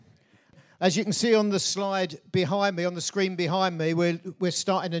As you can see on the slide behind me, on the screen behind me, we're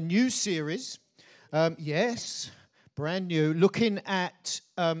starting a new series. Yes, brand new, looking at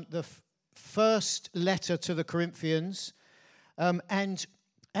the first letter to the Corinthians. And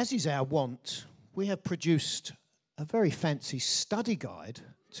as is our wont, we have produced a very fancy study guide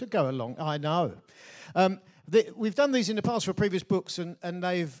to go along. I know. We've done these in the past for previous books, and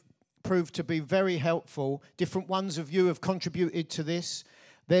they've proved to be very helpful. Different ones of you have contributed to this.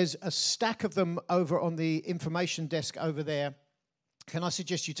 There's a stack of them over on the information desk over there. Can I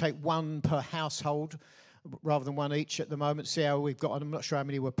suggest you take one per household rather than one each at the moment? See how we've got, and I'm not sure how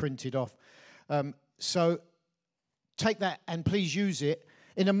many were printed off. So take that and please use it.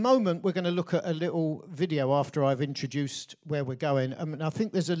 In a moment, we're going to look at a little video after I've introduced where we're going. I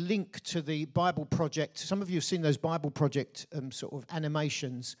think there's a link to the Bible Project. Some of you have seen those Bible Project sort of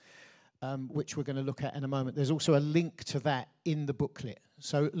animations, which we're going to look at in a moment. There's also a link to that in the booklet.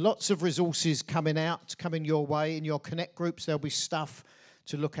 So lots of resources coming your way. In your Connect groups, there'll be stuff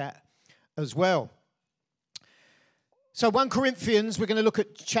to look at as well. So 1 Corinthians, we're going to look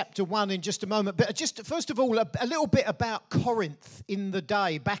at chapter 1 in just a moment. But just first of all, a little bit about Corinth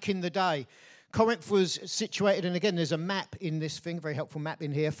back in the day. Corinth was situated, and again, there's a map in this thing, very helpful map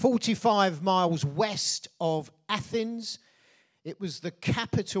in here, 45 miles west of Athens. It was the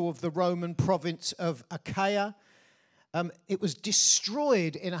capital of the Roman province of Achaia. It was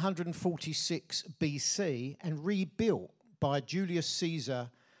destroyed in 146 BC and rebuilt by Julius Caesar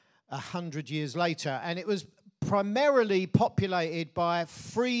 100 years later. And it was primarily populated by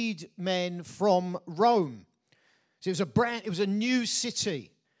freed men from Rome. So it was a new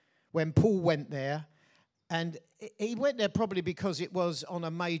city when Paul went there. And he went there probably because it was on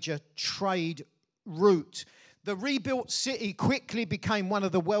a major trade route. The rebuilt city quickly became one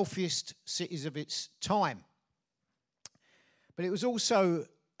of the wealthiest cities of its time. But it was also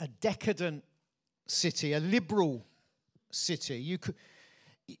a decadent city, a liberal city.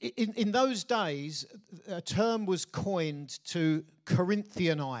 In those days, a term was coined to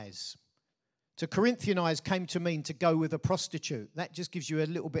Corinthianize. To Corinthianize came to mean to go with a prostitute. That just gives you a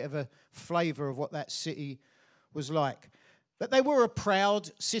little bit of a flavour of what that city was like. But they were a proud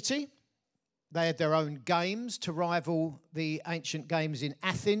city. They had their own games to rival the ancient games in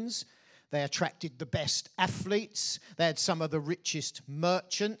Athens. They attracted the best athletes. They had some of the richest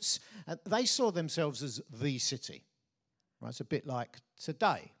merchants. And they saw themselves as the city. Right, it's a bit like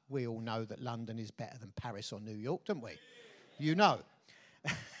today. We all know that London is better than Paris or New York, don't we? You know.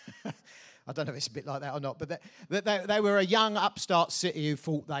 I don't know if it's a bit like that or not, but they were a young upstart city who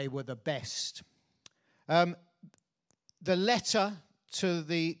thought they were the best. The letter to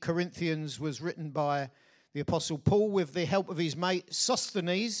the Corinthians was written by the Apostle Paul with the help of his mate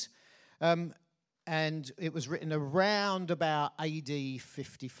Sosthenes, and it was written around about AD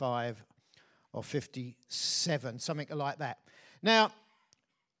 55 or 57, something like that. Now,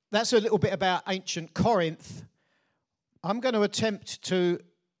 that's a little bit about ancient Corinth. I'm going to attempt to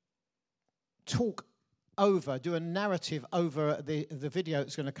do a narrative over the video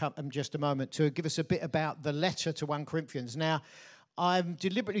that's going to come in just a moment to give us a bit about the letter to 1 Corinthians. Now, I'm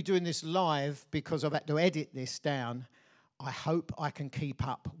deliberately doing this live because I've had to edit this down. I hope I can keep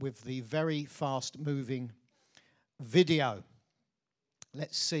up with the very fast-moving video.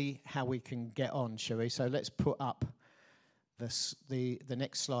 Let's see how we can get on, shall we? So let's put up the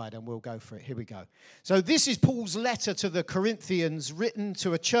next slide and we'll go for it. Here we go. So this is Paul's letter to the Corinthians, written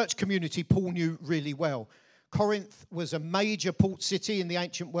to a church community Paul knew really well. Corinth was a major port city in the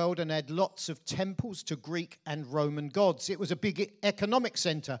ancient world and had lots of temples to Greek and Roman gods. It was a big economic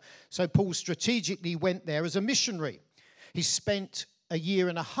center, so Paul strategically went there as a missionary. He spent a year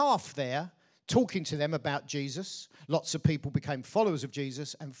and a half there talking to them about Jesus. Lots of people became followers of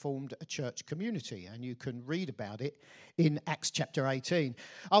Jesus and formed a church community, and you can read about it in Acts chapter 18.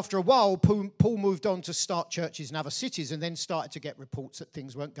 After a while, Paul moved on to start churches in other cities and then started to get reports that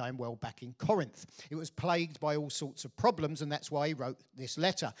things weren't going well back in Corinth. It was plagued by all sorts of problems, and that's why he wrote this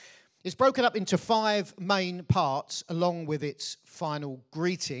letter. It's broken up into 5 main parts along with its final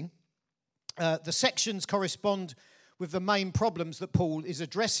greeting. The sections correspond with the main problems that Paul is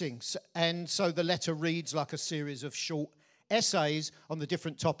addressing. And so the letter reads like a series of short essays on the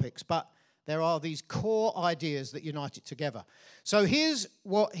different topics, but there are these core ideas that unite it together. So here's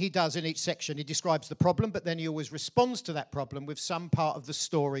what he does in each section. He describes the problem, but then he always responds to that problem with some part of the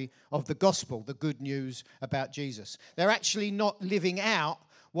story of the gospel, the good news about Jesus. They're actually not living out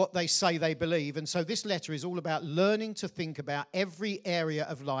what they say they believe, and so this letter is all about learning to think about every area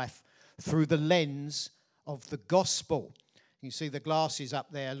of life through the lens of the gospel. You see the glasses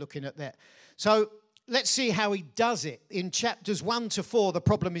up there looking at that. So let's see how he does it. In chapters 1 to 4, the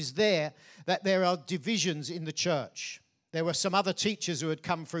problem is that there are divisions in the church. There were some other teachers who had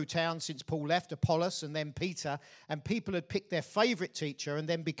come through town since Paul left, Apollos and then Peter, and people had picked their favourite teacher and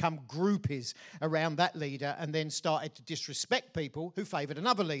then become groupies around that leader and then started to disrespect people who favoured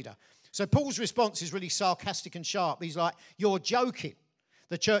another leader. So Paul's response is really sarcastic and sharp. He's like, you're joking.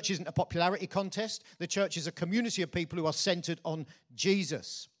 The church isn't a popularity contest. The church is a community of people who are centred on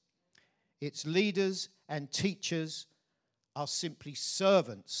Jesus. Its leaders and teachers are simply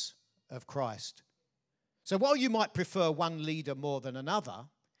servants of Christ. So while you might prefer one leader more than another,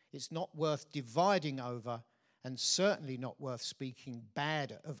 it's not worth dividing over and certainly not worth speaking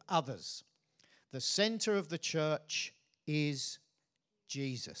bad of others. The centre of the church is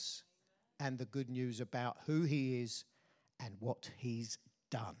Jesus and the good news about who he is and what he's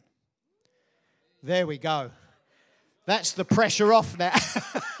done. There we go. That's the pressure off now.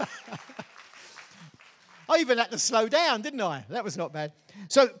 I even had to slow down, didn't I? That was not bad.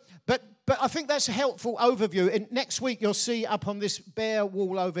 So, but I think that's a helpful overview. And next week you'll see up on this bare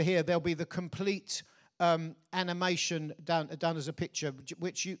wall over here, there'll be the complete animation done as a picture,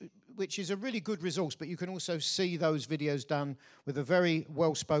 which is a really good resource. But you can also see those videos done with a very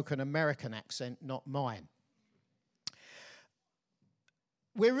well-spoken American accent, not mine.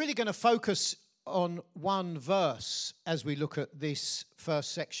 We're really going to focus on one verse as we look at this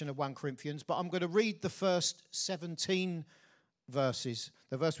first section of 1 Corinthians, but I'm going to read the first 17 verses.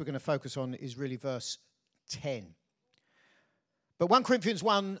 The verse we're going to focus on is really verse 10. But 1 Corinthians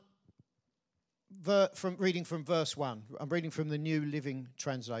 1, reading from verse 1. I'm reading from the New Living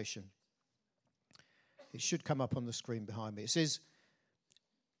Translation. It should come up on the screen behind me. It says,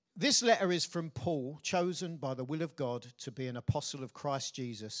 this letter is from Paul, chosen by the will of God to be an apostle of Christ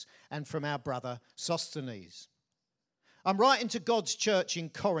Jesus, and from our brother Sosthenes. I'm writing to God's church in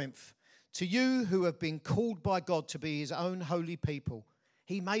Corinth, to you who have been called by God to be his own holy people.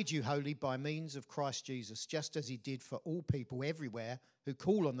 He made you holy by means of Christ Jesus, just as he did for all people everywhere who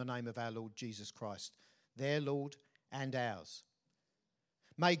call on the name of our Lord Jesus Christ, their Lord and ours.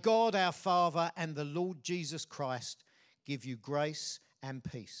 May God our Father and the Lord Jesus Christ give you grace and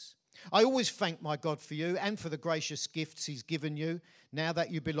peace. I always thank my God for you and for the gracious gifts he's given you now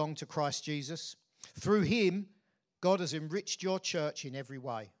that you belong to Christ Jesus. Through him, God has enriched your church in every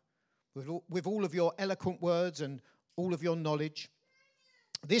way, with all of your eloquent words and all of your knowledge.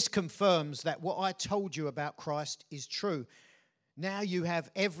 This confirms that what I told you about Christ is true. Now you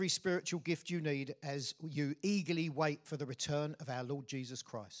have every spiritual gift you need as you eagerly wait for the return of our Lord Jesus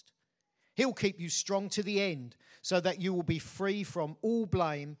Christ. He'll keep you strong to the end so that you will be free from all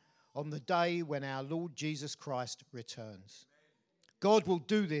blame on the day when our Lord Jesus Christ returns. God will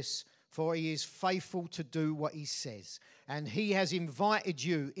do this, for he is faithful to do what he says. And he has invited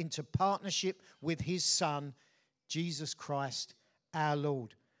you into partnership with his Son, Jesus Christ, our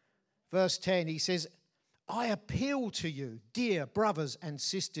Lord. Verse 10, he says, I appeal to you, dear brothers and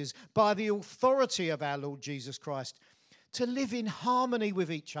sisters, by the authority of our Lord Jesus Christ, to live in harmony with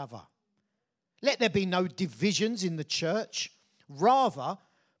each other. Let there be no divisions in the church. Rather,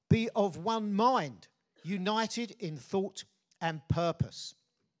 be of one mind, united in thought and purpose.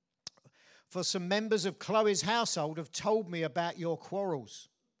 For some members of Chloe's household have told me about your quarrels.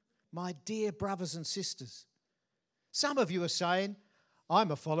 My dear brothers and sisters, some of you are saying, I'm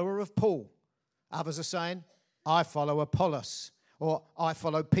a follower of Paul. Others are saying, I follow Apollos, or I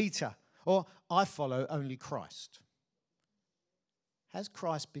follow Peter, or I follow only Christ. Has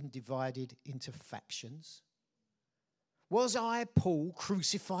Christ been divided into factions? Was I, Paul,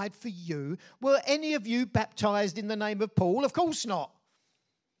 crucified for you? Were any of you baptized in the name of Paul? Of course not.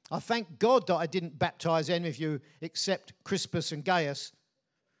 I thank God that I didn't baptize any of you except Crispus and Gaius,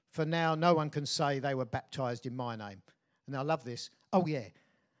 for now no one can say they were baptized in my name. And I love this. Oh yeah,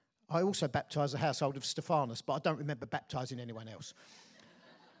 I also baptized the household of Stephanus, but I don't remember baptizing anyone else.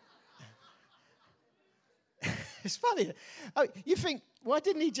 It's funny. Oh, you think, why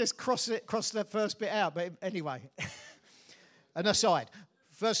didn't he just cross that first bit out? But anyway, an aside.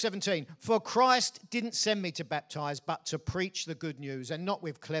 Verse 17, for Christ didn't send me to baptize, but to preach the good news, and not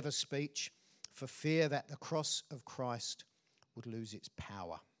with clever speech, for fear that the cross of Christ would lose its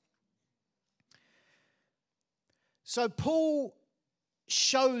power. So Paul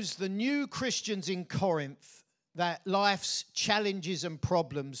shows the new Christians in Corinth that life's challenges and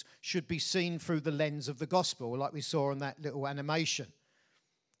problems should be seen through the lens of the gospel, like we saw in that little animation.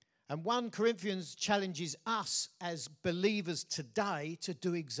 And 1 Corinthians challenges us as believers today to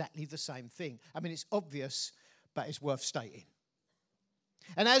do exactly the same thing. I mean, it's obvious, but it's worth stating.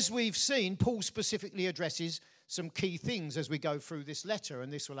 And as we've seen, Paul specifically addresses some key things as we go through this letter,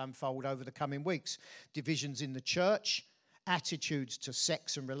 and this will unfold over the coming weeks. Divisions in the church, attitudes to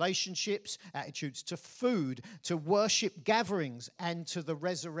sex and relationships, attitudes to food, to worship gatherings, and to the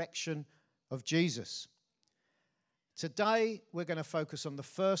resurrection of Jesus. Today, we're going to focus on the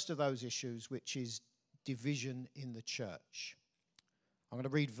first of those issues, which is division in the church. I'm going to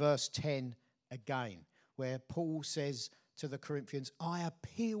read verse 10 again, where Paul says to the Corinthians, I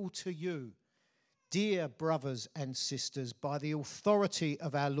appeal to you, dear brothers and sisters, by the authority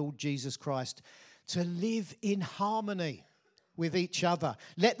of our Lord Jesus Christ, to live in harmony with each other.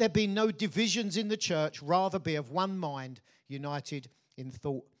 Let there be no divisions in the church, rather be of one mind, united in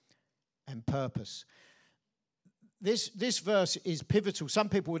thought and purpose. This verse is pivotal. Some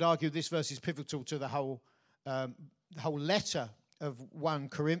people would argue this verse is pivotal to the whole letter of 1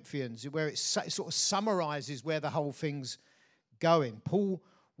 Corinthians, where it sort of summarizes where the whole thing's going. Paul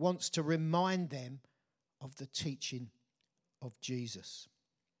wants to remind them of the teaching of Jesus.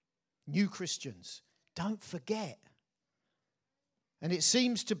 New Christians, don't forget. And it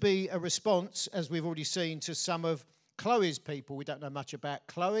seems to be a response, as we've already seen, to some of Chloe's people. We don't know much about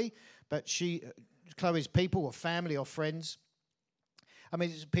Chloe, but Chloe's people or family or friends. I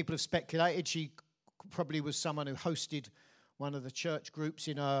mean, people have speculated she probably was someone who hosted one of the church groups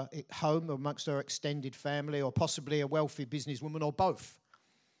in her home amongst her extended family, or possibly a wealthy businesswoman, or both.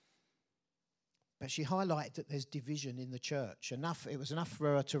 But she highlighted that there's division in the church. It was enough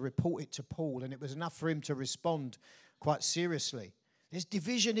for her to report it to Paul, and it was enough for him to respond quite seriously. There's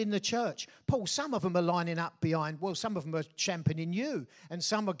division in the church. Paul, some of them are lining up behind, some of them are championing you, and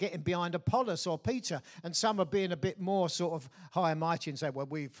some are getting behind Apollos or Peter, and some are being a bit more sort of high and mighty and say, well,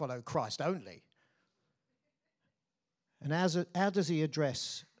 we follow Christ only. And how does he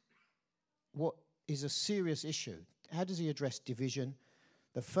address what is a serious issue? How does he address division?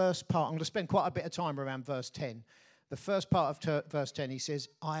 The first part, I'm going to spend quite a bit of time around verse 10. The first part of verse 10, he says,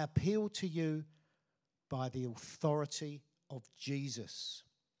 I appeal to you by the authority of Jesus.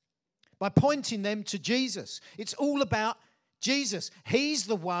 By pointing them to Jesus. It's all about Jesus. He's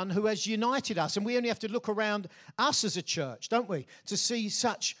the one who has united us. And we only have to look around us as a church, don't we, to see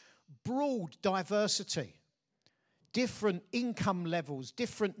such broad diversity. Different income levels,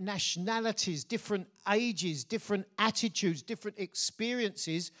 different nationalities, different ages, different attitudes, different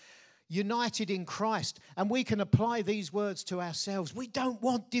experiences, united in Christ. And we can apply these words to ourselves. We don't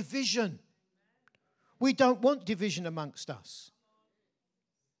want division. We don't want division amongst us.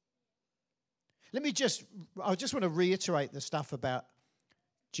 I just want to reiterate the stuff about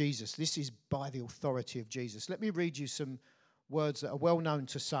Jesus. This is by the authority of Jesus. Let me read you some words that are well known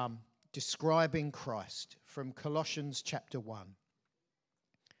to some, describing Christ from Colossians chapter 1.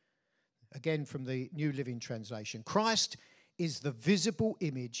 Again from the New Living Translation. Christ is the visible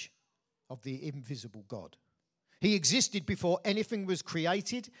image of the invisible God. He existed before anything was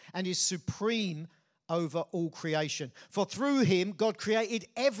created and is supreme over all creation. For through him, God created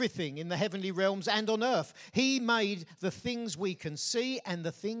everything in the heavenly realms and on earth. He made the things we can see and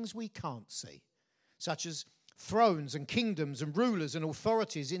the things we can't see, such as thrones and kingdoms and rulers and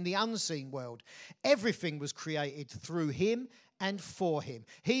authorities in the unseen world. Everything was created through him and for him.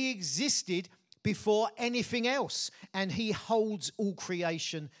 He existed before anything else, and he holds all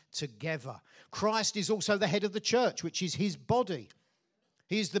creation together. Christ is also the head of the church, which is his body.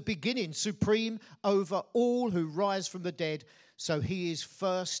 He is the beginning, supreme over all who rise from the dead, so he is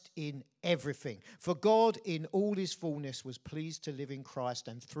first in everything. For God in all his fullness was pleased to live in Christ,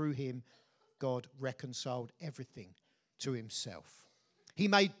 and through him God reconciled everything to himself. He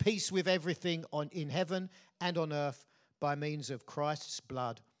made peace with everything in heaven and on earth by means of Christ's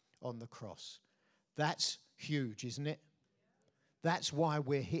blood on the cross. That's huge, isn't it? That's why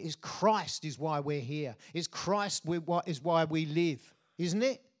we're here. Christ is why we're here. It's Christ is why we live, isn't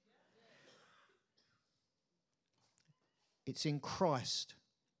it? It's in Christ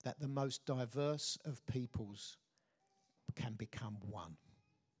that the most diverse of peoples can become one.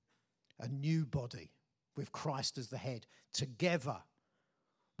 A new body with Christ as the head, together.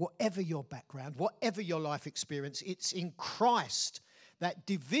 Whatever your background, whatever your life experience, it's in Christ that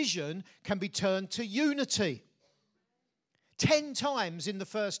division can be turned to unity. 10 times in the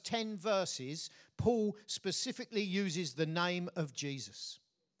first 10 verses, Paul specifically uses the name of Jesus.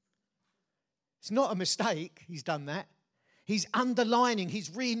 It's not a mistake, he's done that. He's underlining, he's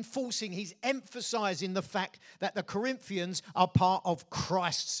reinforcing, he's emphasizing the fact that the Corinthians are part of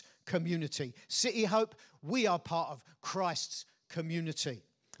Christ's community. City Hope, we are part of Christ's community.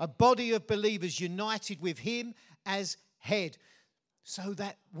 A body of believers united with him as head, so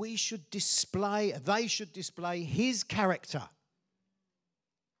that they should display his character.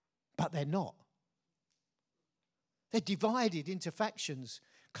 But they're not. They're divided into factions.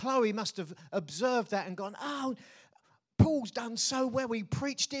 Chloe must have observed that and gone, oh, Paul's done so well. We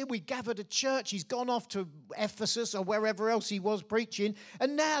preached here. We gathered a church. He's gone off to Ephesus or wherever else he was preaching.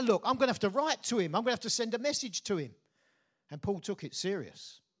 And now, look, I'm going to have to write to him. I'm going to have to send a message to him. And Paul took it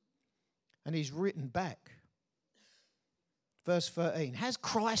serious. And he's written back. Verse 13. Has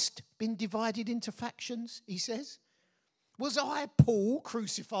Christ been divided into factions, he says? Was I, Paul,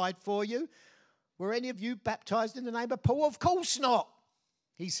 crucified for you? Were any of you baptized in the name of Paul? Of course not,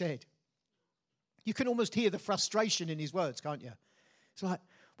 he said. You can almost hear the frustration in his words, can't you? It's like,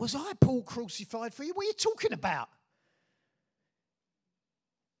 was I, Paul, crucified for you? What are you talking about?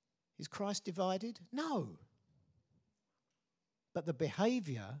 Is Christ divided? No. But the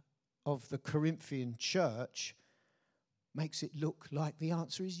behavior of the Corinthian church makes it look like the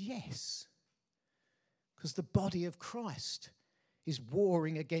answer is yes. Because the body of Christ is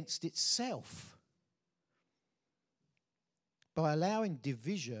warring against itself. By allowing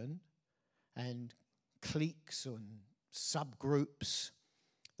division and cliques and subgroups,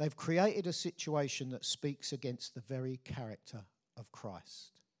 they've created a situation that speaks against the very character of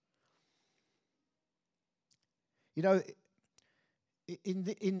Christ. You know,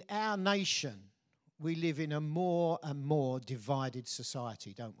 in our nation, we live in a more and more divided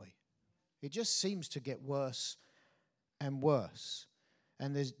society, don't we? It just seems to get worse and worse.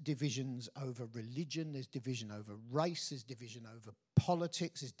 And there's divisions over religion, there's division over race, there's division over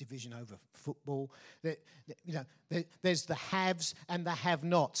politics, there's division over football. There's the haves and the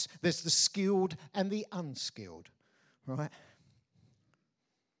have-nots. There's the skilled and the unskilled, right?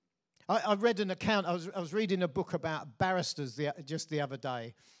 I read an account, I was reading a book about barristers just the other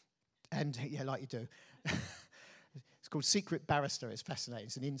day. And, yeah, like you do. It's called Secret Barrister. It's fascinating.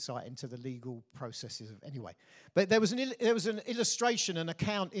 It's an insight into the legal processes. Anyway. But there was an illustration, an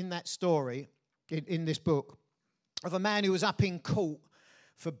account in that story, in this book, of a man who was up in court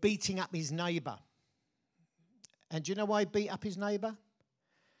for beating up his neighbour. And do you know why he beat up his neighbour?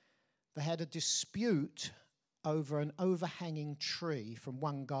 They had a dispute over an overhanging tree from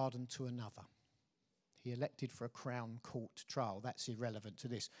one garden to another. He elected for a Crown Court trial. That's irrelevant to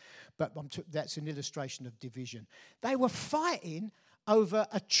this. But that's an illustration of division. They were fighting over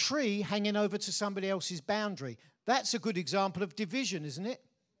a tree hanging over to somebody else's boundary. That's a good example of division, isn't it?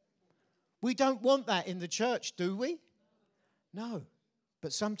 We don't want that in the church, do we? No.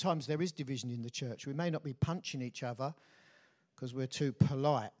 But sometimes there is division in the church. We may not be punching each other because we're too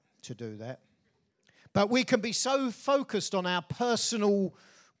polite to do that. But we can be so focused on our personal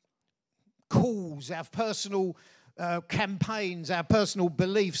calls, our personal campaigns, our personal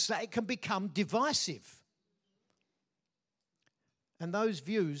beliefs, that it can become divisive. And those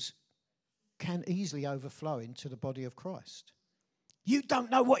views can easily overflow into the body of Christ. You don't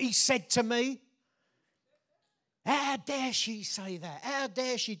know what he said to me. How dare she say that? How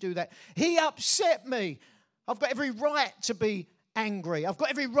dare she do that? He upset me. I've got every right to be angry. I've got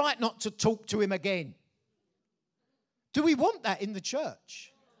every right not to talk to him again. Do we want that in the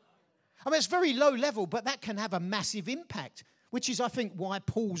church? I mean, it's very low level, but that can have a massive impact, which is, I think, why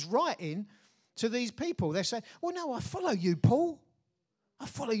Paul's writing to these people. They say, well, no, I follow you, Paul. I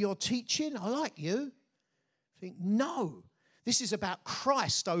follow your teaching. I like you. I think, no, this is about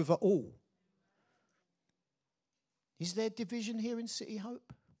Christ over all. Is there division here in City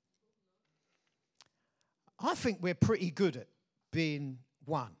Hope? I think we're pretty good at being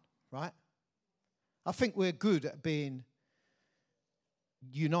one, right? I think we're good at being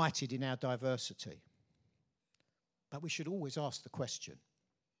united in our diversity. But we should always ask the question.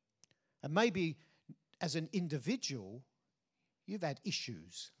 And maybe as an individual, you've had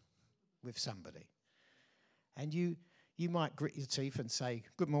issues with somebody. And you might grit your teeth and say,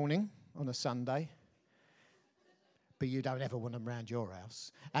 good morning on a Sunday. But you don't ever want them around your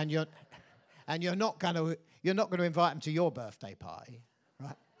house. And you're not going to invite them to your birthday party,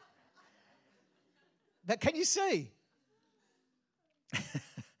 right? But can you see?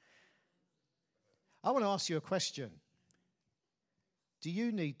 I want to ask you a question. Do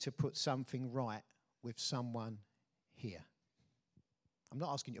you need to put something right with someone here? I'm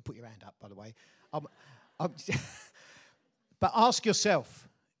not asking you to put your hand up, by the way. But ask yourself,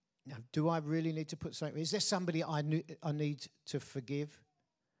 do I really need to put something? Is there somebody I need to forgive?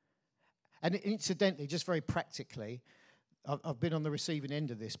 And incidentally, just very practically, I've been on the receiving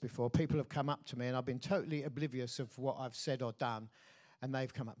end of this before. People have come up to me and I've been totally oblivious of what I've said or done. And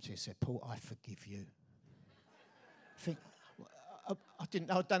they've come up to me and said, Paul, I forgive you. I think, I didn't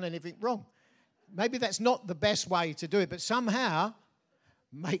know I'd done anything wrong. Maybe that's not the best way to do it, but somehow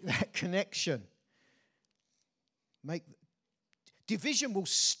make that connection. division will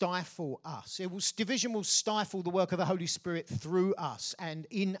stifle us. Division will stifle the work of the Holy Spirit through us and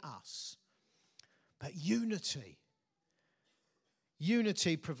in us. But unity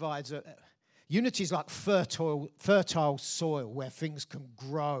provides unity is like fertile soil where things can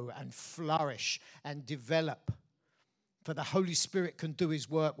grow and flourish and develop. For the Holy Spirit can do his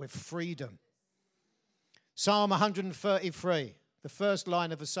work with freedom. Psalm 133, the first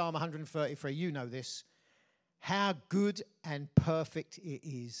line of Psalm 133, you know this. How good and perfect it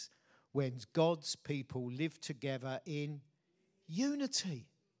is when God's people live together in unity.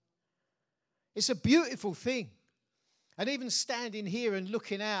 It's a beautiful thing. And even standing here and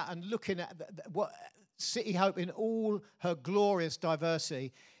looking out and looking at what City Hope in all her glorious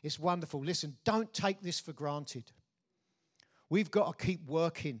diversity is wonderful. Listen, don't take this for granted. We've got to keep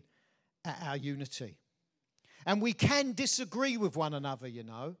working at our unity. And we can disagree with one another, you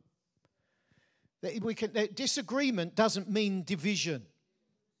know. Disagreement doesn't mean division.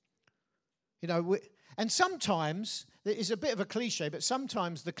 You know, and sometimes, it's a bit of a cliche, but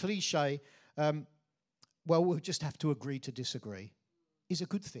sometimes the cliche, we'll just have to agree to disagree, is a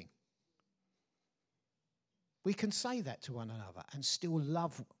good thing. We can say that to one another and still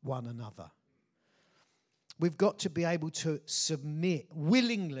love one another. We've got to be able to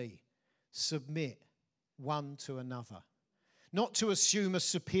willingly submit one to another. Not to assume a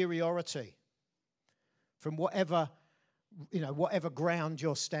superiority from whatever ground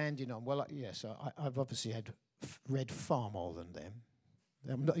you're standing on. Well, yes, I've obviously read far more than them.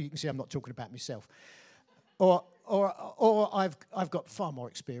 You can see I'm not talking about myself. Or I've got far more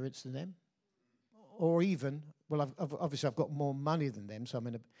experience than them. Or even, well, I've got more money than them, so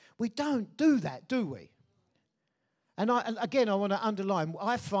we don't do that, do we? And again, I want to underline,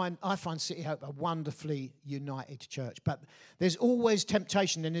 I find City Hope a wonderfully united church, but there's always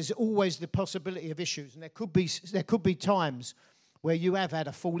temptation and there's always the possibility of issues, and there could be times where you have had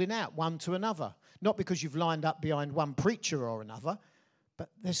a falling out one to another, not because you've lined up behind one preacher or another, but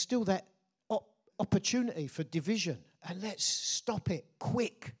there's still that opportunity for division, and let's stop it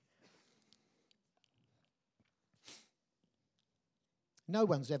quick. No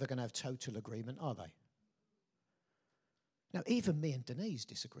one's ever going to have total agreement, are they? Now, even me and Denise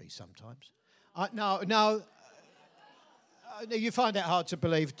disagree sometimes. No, you find that hard to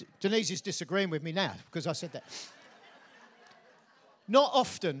believe. Denise is disagreeing with me now because I said that. Not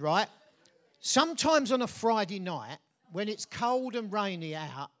often, right? Sometimes on a Friday night, when it's cold and rainy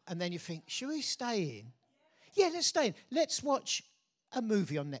out, and then you think, should we stay in? Yeah, let's stay in. Let's watch a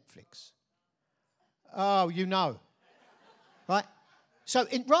movie on Netflix. Oh, you know. Right? So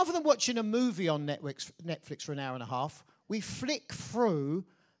rather than watching a movie on Netflix for an hour and a half, we flick through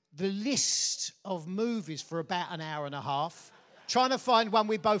the list of movies for about an hour and a half, trying to find one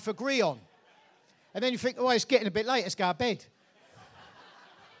we both agree on. And then you think, oh, it's getting a bit late, let's go to bed.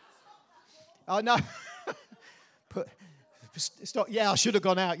 Oh, no. Stop. Yeah, I should have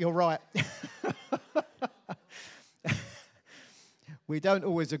gone out, you're right. We don't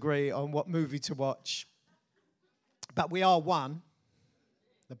always agree on what movie to watch, but we are one.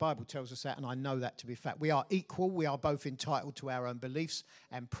 The Bible tells us that, and I know that to be fact. We are equal. We are both entitled to our own beliefs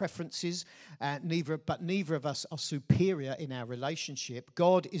and preferences, but neither of us are superior in our relationship.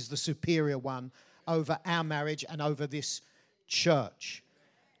 God is the superior one over our marriage and over this church.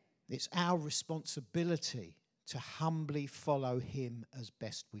 It's our responsibility to humbly follow him as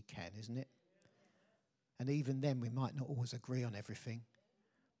best we can, isn't it? And even then, we might not always agree on everything,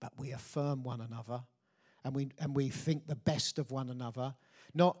 but we affirm one another, and we think the best of one another.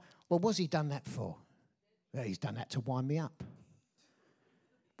 Not, well, what's he done that for? Well, he's done that to wind me up.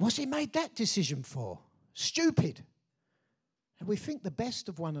 What's he made that decision for? Stupid. And we think the best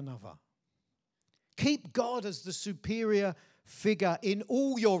of one another. Keep God as the superior figure in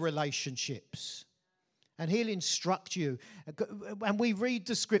all your relationships, and he'll instruct you. And we read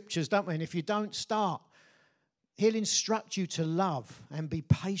the scriptures, don't we? And if you don't start, he'll instruct you to love and be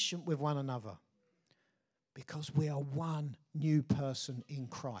patient with one another, because we are one new person in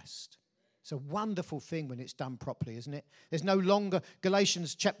Christ. It's a wonderful thing when it's done properly, isn't it? There's no longer,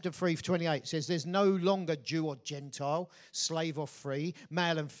 Galatians chapter 3:28 says, there's no longer Jew or Gentile, slave or free,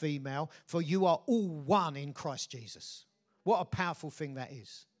 male and female, for you are all one in Christ Jesus. What a powerful thing that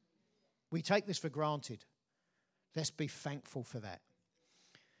is. We take this for granted. Let's be thankful for that.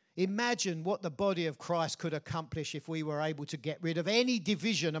 Imagine what the body of Christ could accomplish if we were able to get rid of any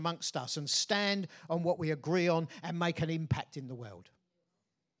division amongst us and stand on what we agree on and make an impact in the world.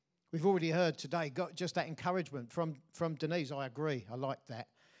 We've already heard today, got just that encouragement from Denise. I agree. I like that.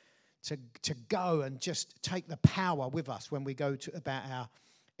 To go and just take the power with us when we go about our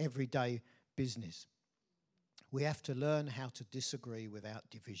everyday business. We have to learn how to disagree without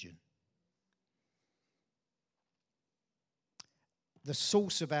division. The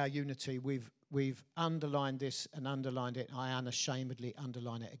source of our unity, we've underlined this and underlined it. I unashamedly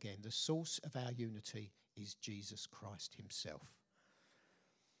underline it again. The source of our unity is Jesus Christ himself.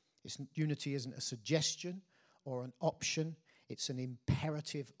 Unity isn't a suggestion or an option. It's an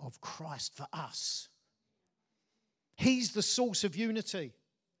imperative of Christ for us. He's the source of unity.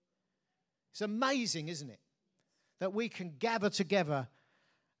 It's amazing, isn't it? That we can gather together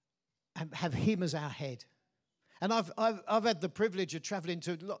and have him as our head. And I've had the privilege of travelling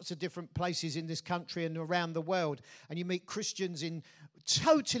to lots of different places in this country and around the world, and you meet Christians in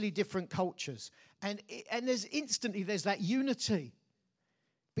totally different cultures, and there's that unity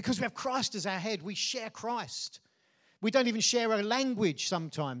because we have Christ as our head. We share Christ. We don't even share a language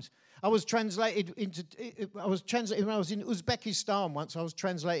sometimes. I was translated when I was in Uzbekistan once. I was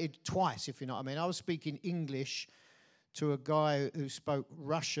translated twice, if you know what I mean. I was speaking English to a guy who spoke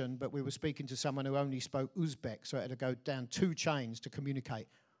Russian, but we were speaking to someone who only spoke Uzbek, so I had to go down 2 chains to communicate.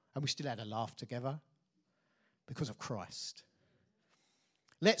 And we still had a laugh together because of Christ.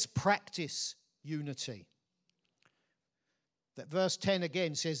 Let's practice unity. That verse 10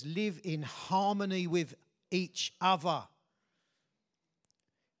 again says, live in harmony with each other.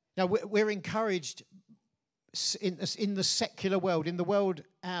 Now, we're encouraged in the secular world, in the world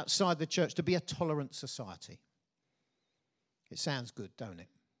outside the church, to be a tolerant society. It sounds good, don't it?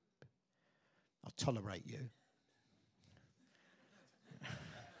 I'll tolerate you.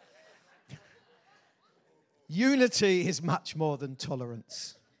 Unity is much more than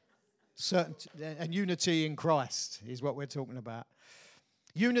tolerance. And unity in Christ is what we're talking about.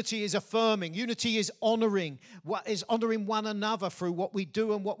 Unity is affirming. Unity is honouring. What is honouring one another through what we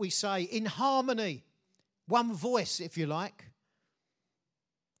do and what we say in harmony. One voice, if you like.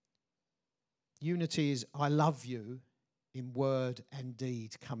 Unity is I love you in word and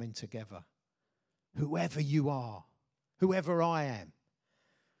deed coming together. Whoever you are, whoever I am.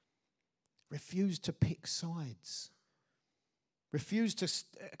 Refuse to pick sides. Refuse to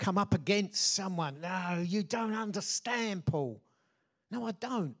come up against someone. No, you don't understand, Paul. No, I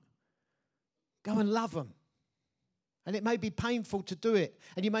don't. Go and love them. And it may be painful to do it.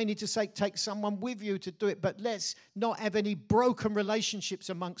 And you may need to take someone with you to do it. But let's not have any broken relationships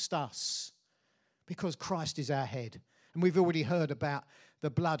amongst us. Because Christ is our head. And we've already heard about the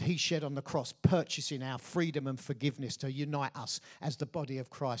blood he shed on the cross, purchasing our freedom and forgiveness to unite us as the body of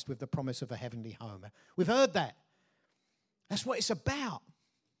Christ with the promise of a heavenly home. We've heard that. That's what it's about.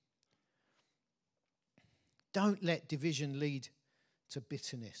 Don't let division lead to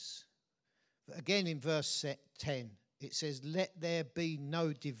bitterness. But again, in verse 10, it says, let there be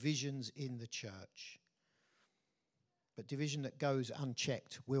no divisions in the church. But division that goes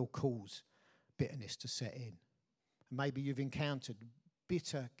unchecked will cause bitterness to set in. Maybe you've encountered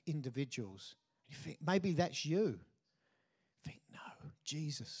bitter individuals. You think, maybe that's you. You think, no,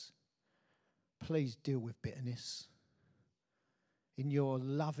 Jesus, please deal with bitterness. In your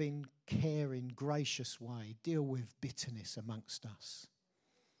loving, caring, gracious way, deal with bitterness amongst us.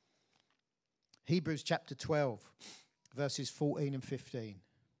 Hebrews chapter 12, verses 14 and 15.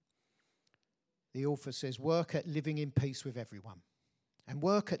 The author says, work at living in peace with everyone. And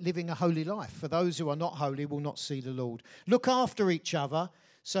work at living a holy life. For those who are not holy will not see the Lord. Look after each other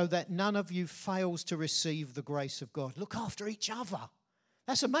so that none of you fails to receive the grace of God. Look after each other.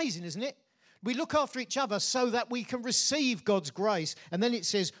 That's amazing, isn't it? We look after each other so that we can receive God's grace. And then it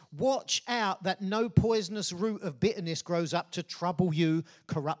says, watch out that no poisonous root of bitterness grows up to trouble you,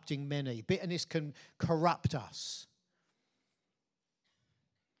 corrupting many. Bitterness can corrupt us.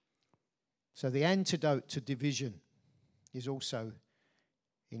 So the antidote to division is also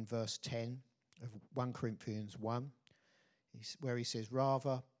in verse 10 of 1 Corinthians 1, where he says,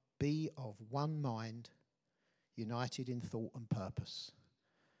 rather be of one mind, united in thought and purpose.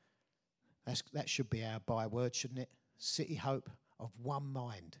 That should be our byword, shouldn't it? City Hope, of one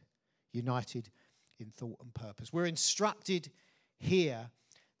mind, united in thought and purpose. We're instructed here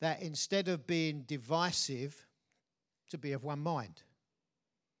that instead of being divisive, to be of one mind,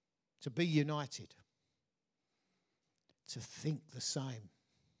 to be united, to think the same.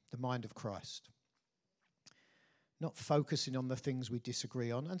 The mind of Christ. Not focusing on the things we disagree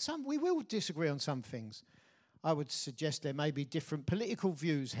on. And we will disagree on some things. I would suggest there may be different political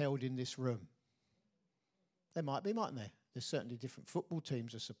views held in this room. There might be, mightn't there? There's certainly different football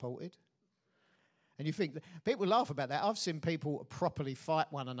teams are supported. And you think, people laugh about that. I've seen people properly fight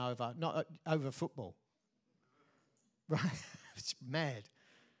one another, not over football. Right? It's mad.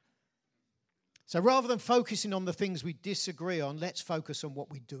 So rather than focusing on the things we disagree on, let's focus on what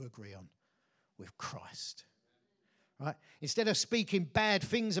we do agree on with Christ. right? Instead of speaking bad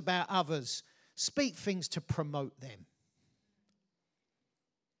things about others, speak things to promote them.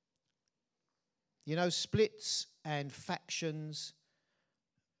 You know, splits and factions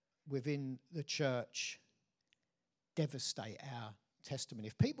within the church devastate our testimony.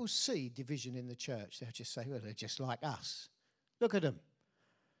 If people see division in the church, they'll just say, well, they're just like us. Look at them.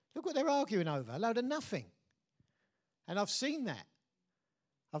 Look what they're arguing over, a load of nothing. And I've seen that.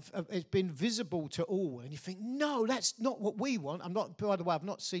 It's been visible to all. And you think, no, that's not what we want. By the way, I've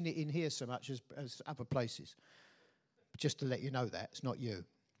not seen it in here so much as other places. Just to let you know that, it's not you.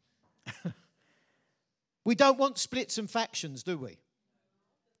 We don't want splits and factions, do we?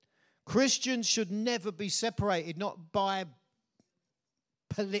 Christians should never be separated, not by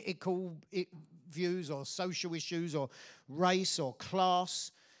political views or social issues or race or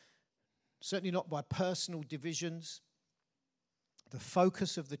class, certainly not by personal divisions. The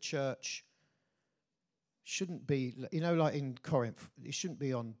focus of the church shouldn't be, like in Corinth, it shouldn't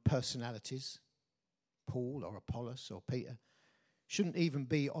be on personalities, Paul or Apollos or Peter. Shouldn't even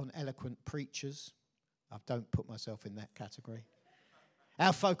be on eloquent preachers. I don't put myself in that category.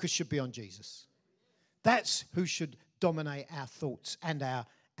 Our focus should be on Jesus. That's who should dominate our thoughts and our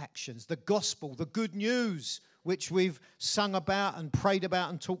actions. The gospel, the good news, which we've sung about and prayed about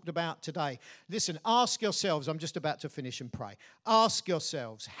and talked about today. Listen, ask yourselves, I'm just about to finish and pray. Ask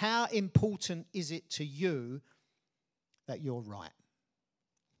yourselves, how important is it to you that you're right?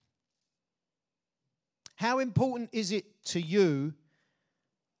 How important is it to you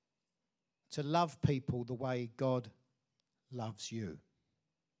to love people the way God loves you?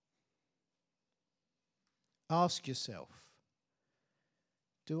 Ask yourself,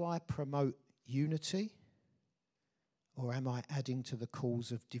 do I promote unity, or am I adding to the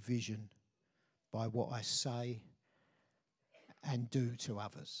cause of division by what I say and do to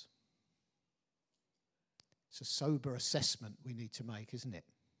others? It's a sober assessment we need to make, isn't it?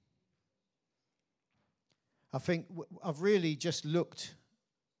 I think I've really just looked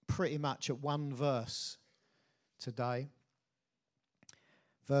pretty much at one verse today,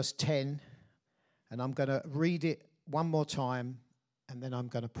 verse 10, and I'm going to read it one more time, and then I'm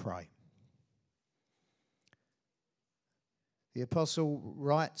going to pray. The apostle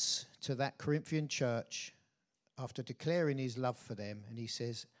writes to that Corinthian church after declaring his love for them, and he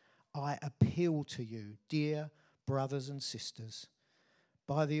says, I appeal to you, dear brothers and sisters,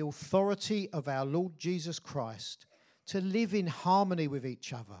 by the authority of our Lord Jesus Christ, to live in harmony with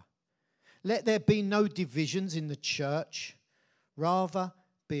each other. Let there be no divisions in the church, rather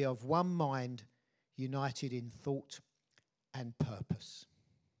be of one mind, united in thought and purpose.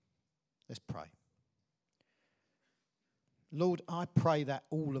 Let's pray. Lord, I pray that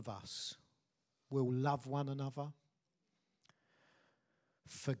all of us will love one another,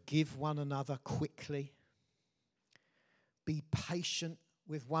 forgive one another quickly, be patient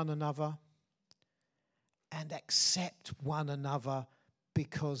with one another, and accept one another,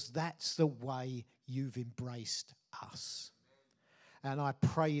 because that's the way you've embraced us. And I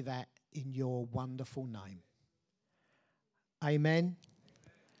pray that in your wonderful name. Amen.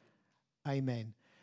 Amen.